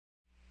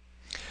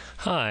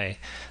Hi,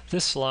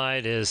 this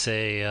slide is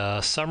a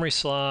summary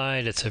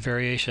slide. It's a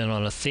variation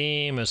on a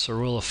theme. It's a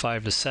rule of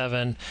 5 to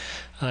 7.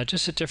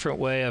 Just a different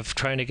way of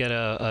trying to get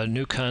a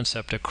new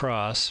concept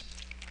across.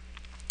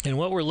 And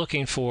what we're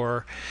looking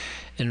for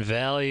in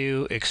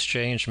value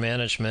exchange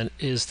management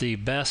is the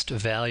best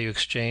value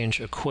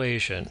exchange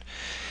equation.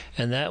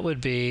 And that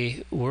would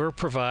be we're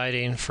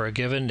providing for a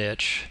given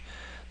niche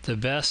the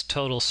best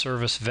total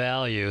service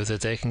value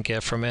that they can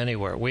get from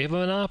anywhere. We have a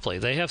monopoly.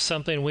 They have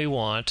something we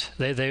want,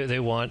 they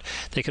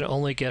can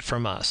only get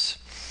from us.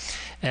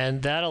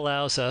 And that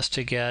allows us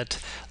to get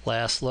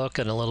last look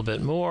and a little bit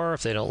more.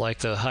 If they don't like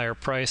the higher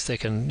price, they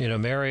can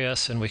marry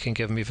us and we can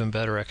give them even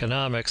better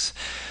economics.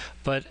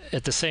 But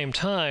at the same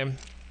time,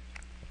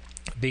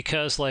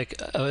 because like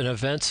an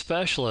event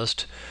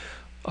specialist,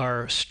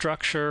 our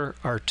structure,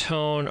 our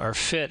tone, our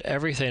fit,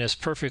 everything is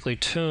perfectly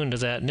tuned to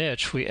that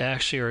niche, we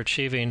actually are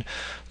achieving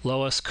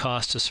lowest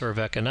cost to serve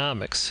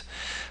economics.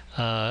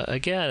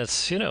 Again,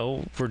 it's,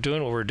 we're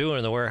doing what we're doing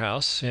in the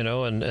warehouse,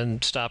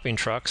 and stopping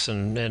trucks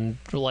and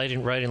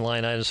writing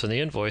line items from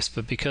the invoice,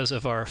 but because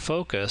of our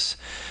focus,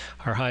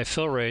 our high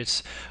fill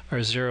rates,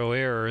 our zero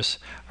errors,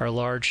 our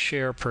large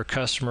share per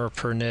customer,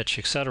 per niche,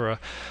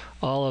 etc.,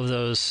 all of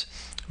those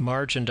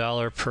margin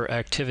dollar per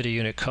activity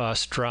unit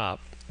costs drop.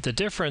 The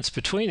difference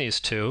between these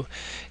two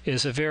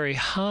is a very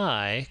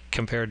high,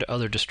 compared to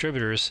other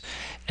distributors,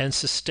 and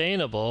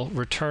sustainable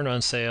return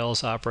on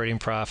sales, operating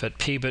profit,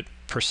 PBIT,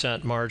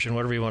 percent margin,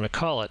 whatever you want to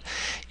call it.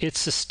 It's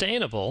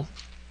sustainable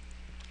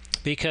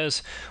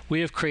because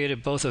we have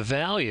created both a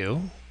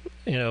value.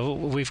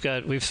 We've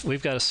got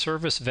a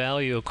service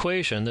value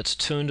equation that's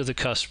tuned to the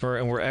customer,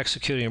 and we're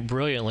executing it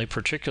brilliantly,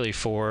 particularly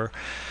for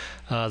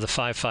the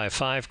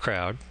 555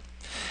 crowd.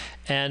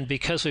 And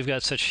because we've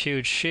got such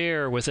huge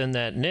share within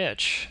that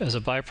niche as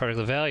a byproduct of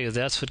the value,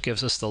 that's what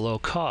gives us the low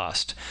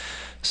cost.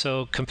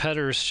 So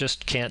competitors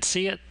just can't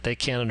see it, they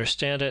can't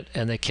understand it,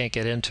 and they can't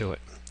get into it.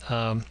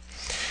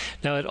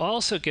 Now, it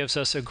also gives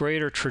us a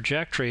greater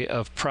trajectory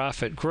of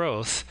profit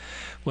growth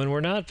when we're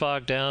not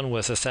bogged down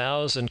with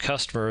 1,000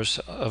 customers,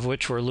 of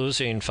which we're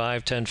losing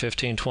 $5, $10,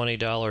 $15,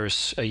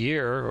 $20 a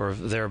year or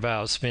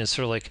thereabouts. I mean, it's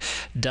sort of like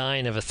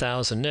dying of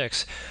 1,000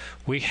 nicks.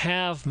 We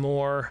have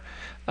more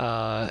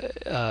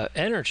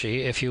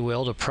energy, if you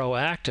will, to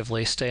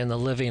proactively stay on the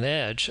living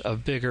edge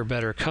of bigger,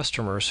 better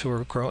customers who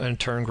are in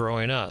turn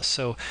growing us.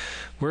 So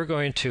we're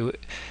going to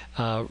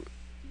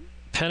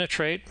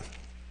penetrate.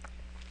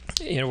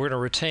 We're going to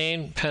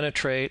retain,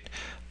 penetrate,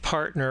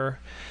 partner,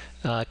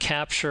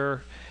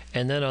 capture,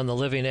 and then on the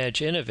living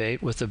edge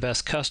innovate with the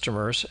best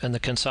customers, and the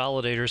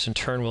consolidators in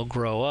turn will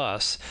grow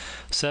us.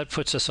 So that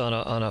puts us on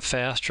a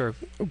faster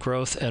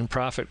growth and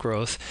profit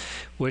growth,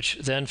 which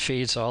then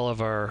feeds all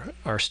of our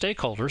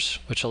stakeholders,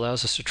 which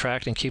allows us to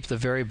attract and keep the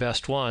very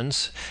best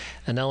ones,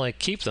 and not only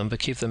keep them, but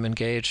keep them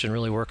engaged and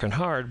really working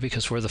hard,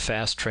 because we're the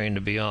fast train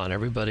to be on.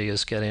 Everybody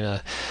is getting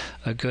a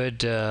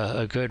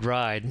good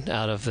ride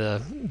out of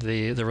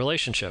the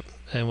relationship.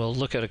 And we'll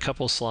look at a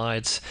couple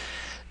slides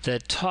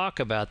that talk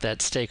about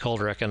that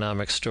stakeholder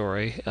economic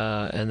story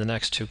in the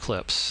next two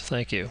clips.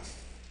 Thank you.